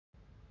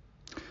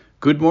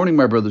Good morning,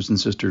 my brothers and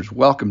sisters.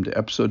 Welcome to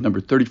episode number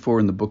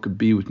 34 in the book of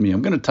Be With Me.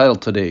 I'm going to title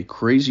today,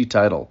 crazy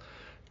title,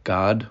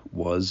 God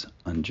Was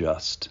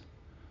Unjust.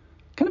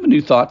 Kind of a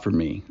new thought for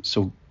me.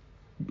 So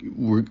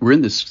we're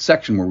in this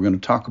section where we're going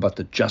to talk about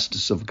the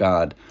justice of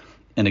God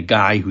and a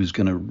guy who's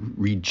going to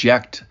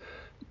reject,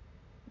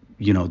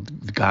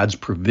 God's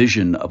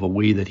provision of a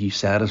way that he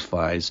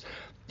satisfies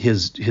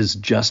his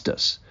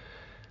justice.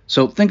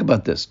 So think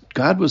about this.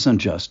 God was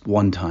unjust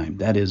one time,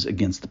 that is,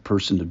 against the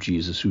person of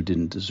Jesus who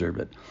didn't deserve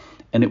it.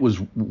 And it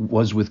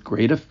was with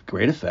great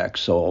effect.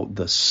 So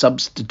the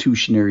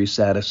substitutionary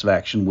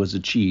satisfaction was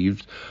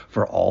achieved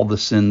for all the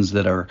sins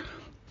that are,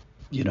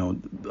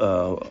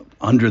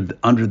 under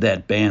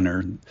that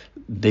banner.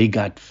 They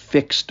got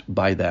fixed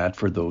by that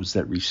for those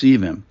that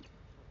receive him.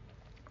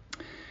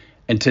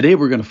 And today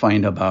we're going to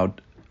find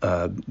about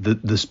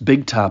this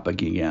big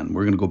topic again.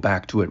 We're going to go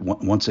back to it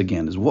once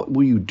again, is what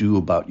will you do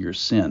about your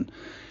sin?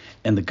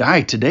 And the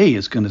guy today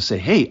is going to say,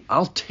 hey,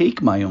 I'll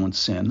take my own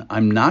sin.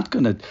 I'm not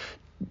going to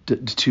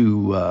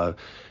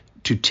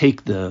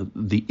take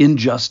the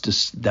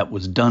injustice that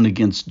was done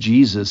against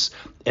Jesus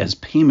as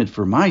payment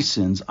for my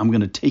sins. I'm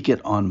going to take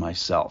it on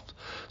myself.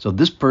 So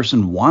this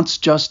person wants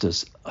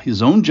justice,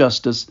 his own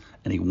justice,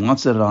 and he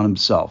wants it on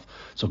himself.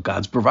 So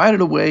God's provided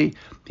a way.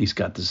 He's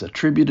got this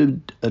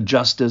attributed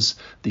justice,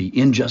 the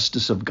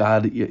injustice of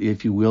God,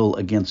 if you will,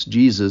 against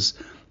Jesus.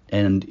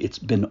 And it's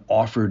been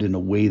offered in a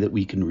way that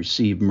we can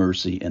receive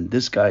mercy. And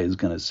this guy is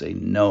going to say,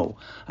 no,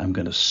 I'm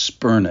going to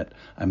spurn it.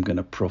 I'm going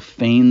to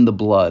profane the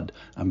blood.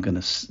 I'm going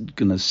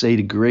to say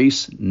to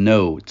grace,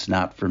 no, it's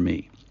not for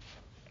me.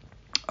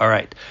 All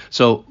right.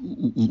 So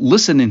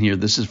listen in here.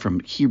 This is from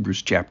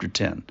Hebrews chapter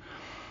 10.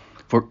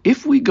 For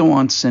if we go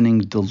on sinning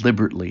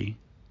deliberately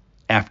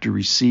after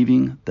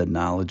receiving the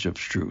knowledge of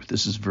truth,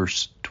 this is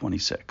verse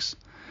 26.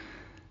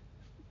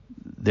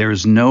 There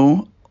is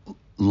no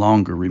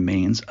longer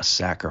remains a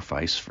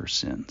sacrifice for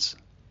sins,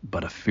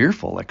 but a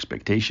fearful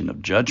expectation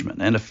of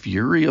judgment and a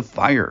fury of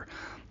fire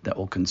that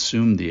will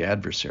consume the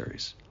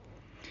adversaries.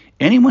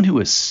 Anyone who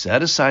has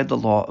set aside the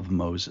law of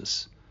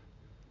Moses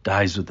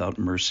dies without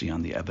mercy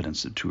on the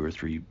evidence of 2 or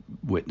 3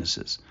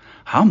 witnesses.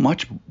 How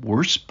much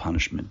worse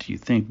punishment do you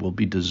think will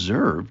be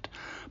deserved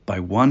by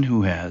one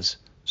who has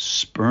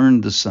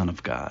spurned the Son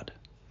of God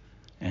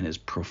and has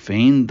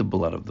profaned the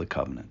blood of the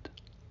covenant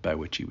by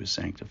which he was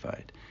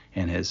sanctified,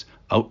 and has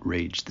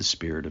outraged the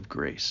Spirit of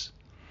grace?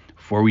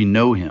 For we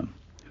know him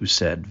who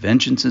said,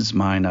 vengeance is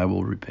mine, I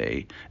will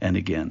repay, and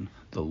again,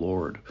 the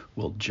Lord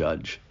will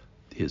judge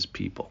his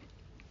people.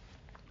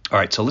 All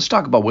right, so let's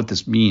talk about what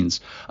this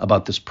means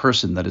about this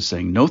person that is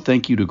saying no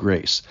thank you to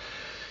grace.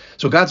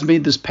 So God's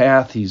made this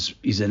path. He's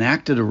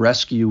enacted a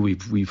rescue.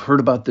 We've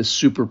heard about this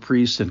super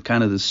priest and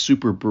kind of this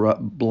super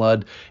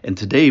blood. And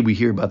today we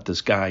hear about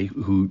this guy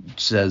who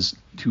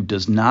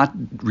does not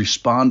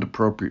respond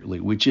appropriately,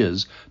 which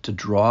is to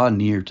draw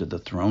near to the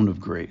throne of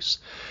grace.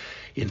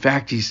 In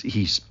fact,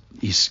 he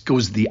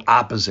goes the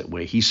opposite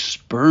way. He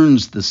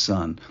spurns the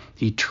Son.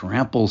 He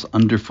tramples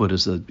underfoot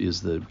is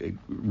the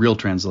real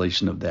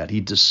translation of that. He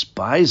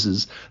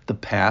despises the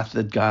path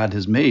that God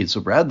has made.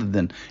 So rather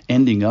than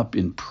ending up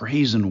in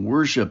praise and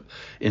worship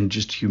and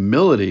just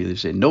humility, they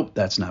say, nope,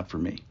 that's not for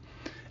me.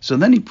 So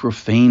then he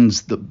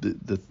profanes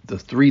the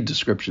 3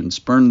 descriptions: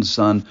 spurn the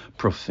Son,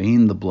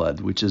 profane the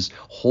blood, which is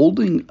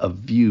holding a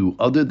view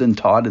other than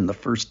taught in the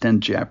first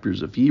 10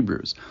 chapters of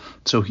Hebrews.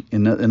 So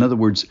in other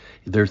words,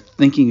 they're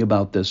thinking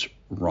about this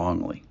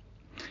wrongly.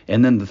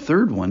 And then the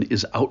third one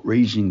is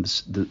outraging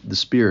the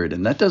Spirit.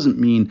 And that doesn't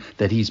mean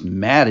that he's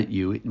mad at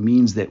you. It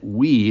means that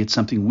it's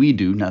something we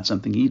do, not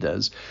something he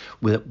does,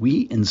 that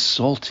we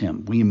insult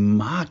him, we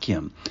mock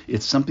him.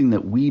 It's something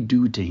that we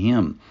do to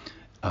him.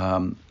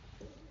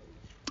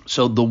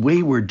 So the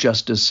way where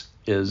justice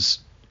is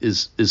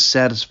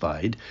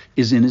satisfied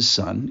is in his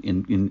Son,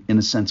 in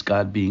a sense,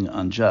 God being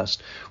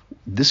unjust.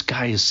 This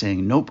guy is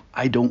saying, nope,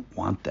 I don't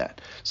want that.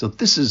 So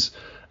this is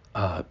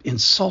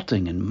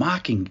insulting and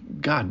mocking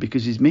God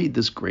because he's made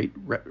this great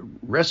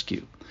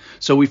rescue.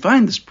 So we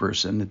find this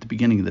person at the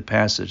beginning of the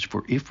passage,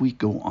 for if we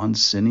go on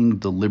sinning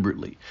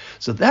deliberately.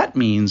 So that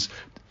means,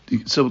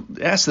 so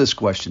ask this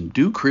question: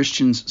 do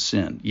Christians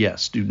sin?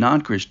 Yes. Do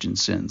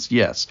non-Christians sin?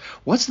 Yes.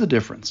 What's the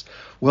difference?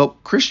 Well,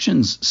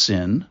 Christians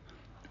sin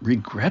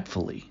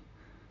regretfully,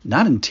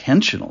 not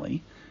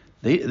intentionally.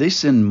 They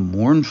sin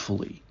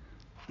mournfully,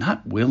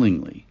 not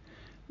willingly.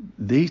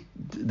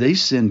 They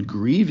sin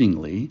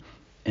grievingly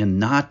and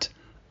not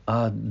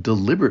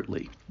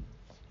deliberately.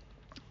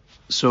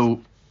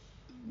 So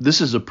this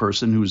is a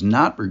person who's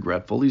not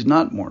regretful. He's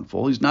not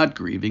mournful. He's not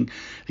grieving.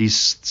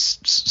 He's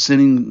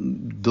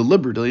sinning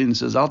deliberately and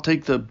says, I'll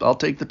take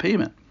the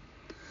payment.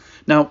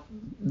 Now,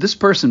 this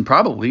person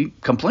probably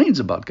complains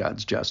about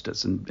God's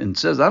justice and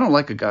says, I don't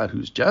like a God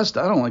who's just.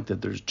 I don't like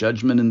that there's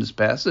judgment in this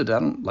passage. I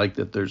don't like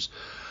that there's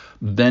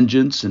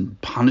vengeance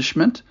and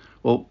punishment.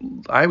 Well,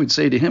 I would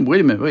say to him,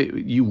 wait a minute,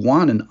 you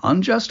want an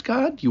unjust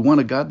God? You want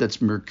a God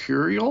that's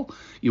mercurial?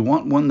 You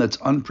want one that's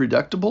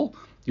unpredictable?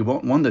 You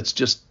want one that's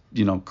just,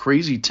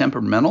 crazy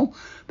temperamental,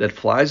 that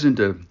flies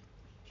into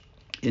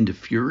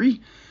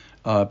fury?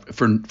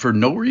 for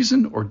no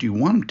reason, or do you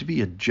want him to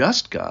be a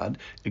just God,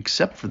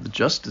 except for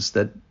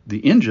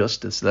the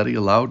injustice that he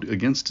allowed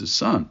against his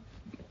son?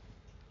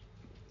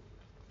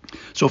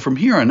 So from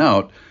here on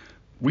out,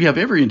 we have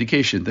every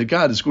indication that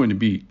God is going to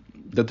be,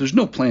 that there's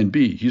no plan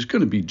B. He's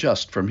going to be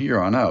just from here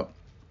on out.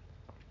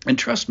 And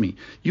trust me,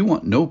 you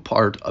want no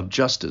part of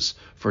justice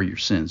for your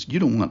sins. You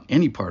don't want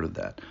any part of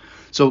that.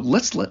 So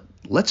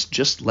let's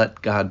just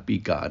let God be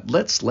God.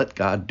 Let's let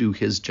God do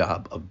his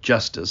job of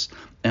justice,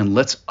 and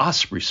let's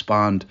us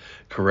respond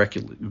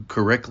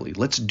correctly.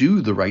 Let's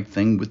do the right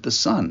thing with the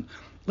Son.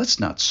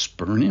 Let's not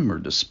spurn him or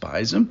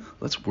despise him.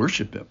 Let's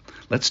worship him.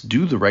 Let's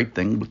do the right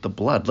thing with the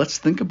blood. Let's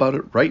think about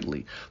it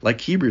rightly,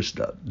 like Hebrews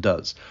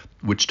does,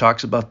 which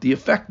talks about the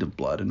effective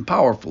blood and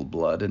powerful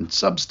blood and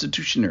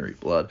substitutionary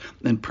blood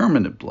and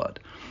permanent blood.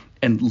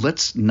 And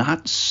let's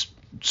not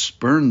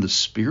spurn the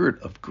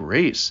spirit of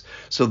grace.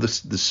 So the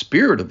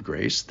spirit of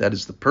grace, that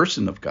is the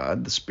person of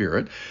God, the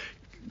Spirit,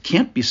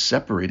 can't be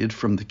separated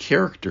from the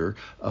character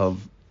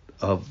of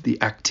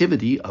the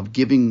activity of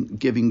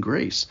giving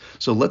grace.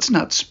 So let's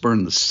not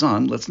spurn the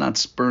Son. Let's not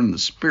spurn the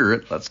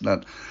Spirit. Let's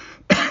not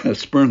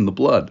spurn the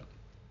blood.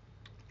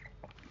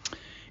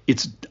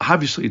 It's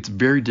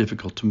very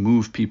difficult to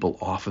move people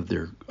off of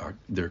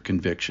their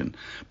conviction.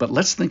 But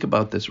let's think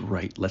about this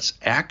right. Let's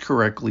act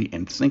correctly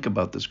and think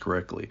about this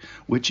correctly,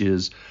 which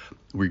is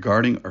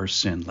regarding our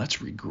sin.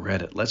 Let's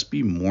regret it. Let's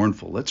be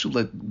mournful.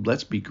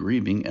 Let's be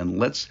grieving, and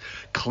let's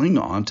cling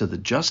on to the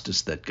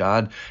justice that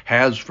God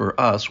has for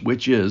us,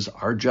 which is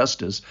our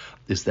justice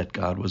is that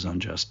God was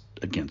unjust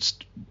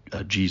against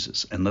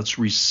Jesus. And let's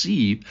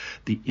receive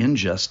the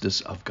injustice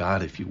of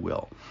God, if you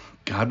will.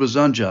 God was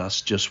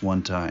unjust just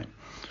one time.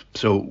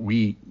 So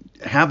we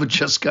have a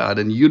just God,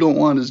 and you don't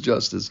want his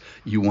justice.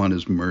 You want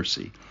his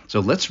mercy.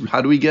 So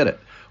how do we get it?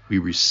 We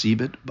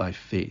receive it by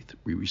faith.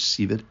 We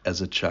receive it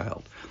as a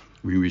child.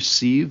 We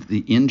receive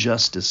the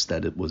injustice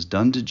that it was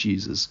done to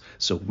Jesus,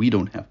 so we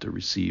don't have to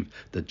receive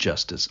the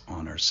justice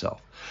on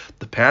ourselves.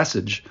 The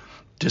passage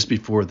just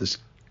before this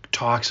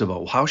talks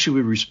about how should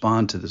we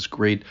respond to this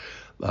great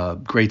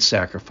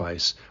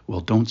sacrifice. Well,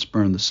 don't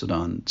spurn the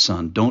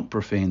Son. Don't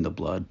profane the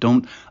blood.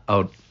 Don't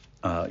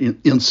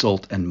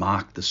insult and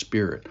mock the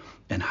Spirit.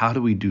 And how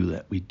do we do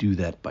that? We do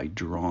that by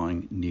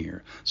drawing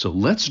near. So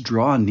let's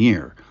draw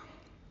near.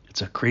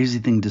 It's a crazy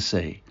thing to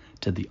say,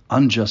 to the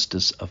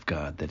injustice of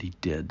God that he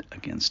did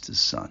against his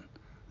Son.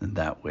 And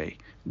that way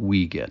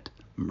we get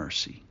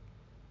mercy.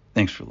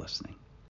 Thanks for listening.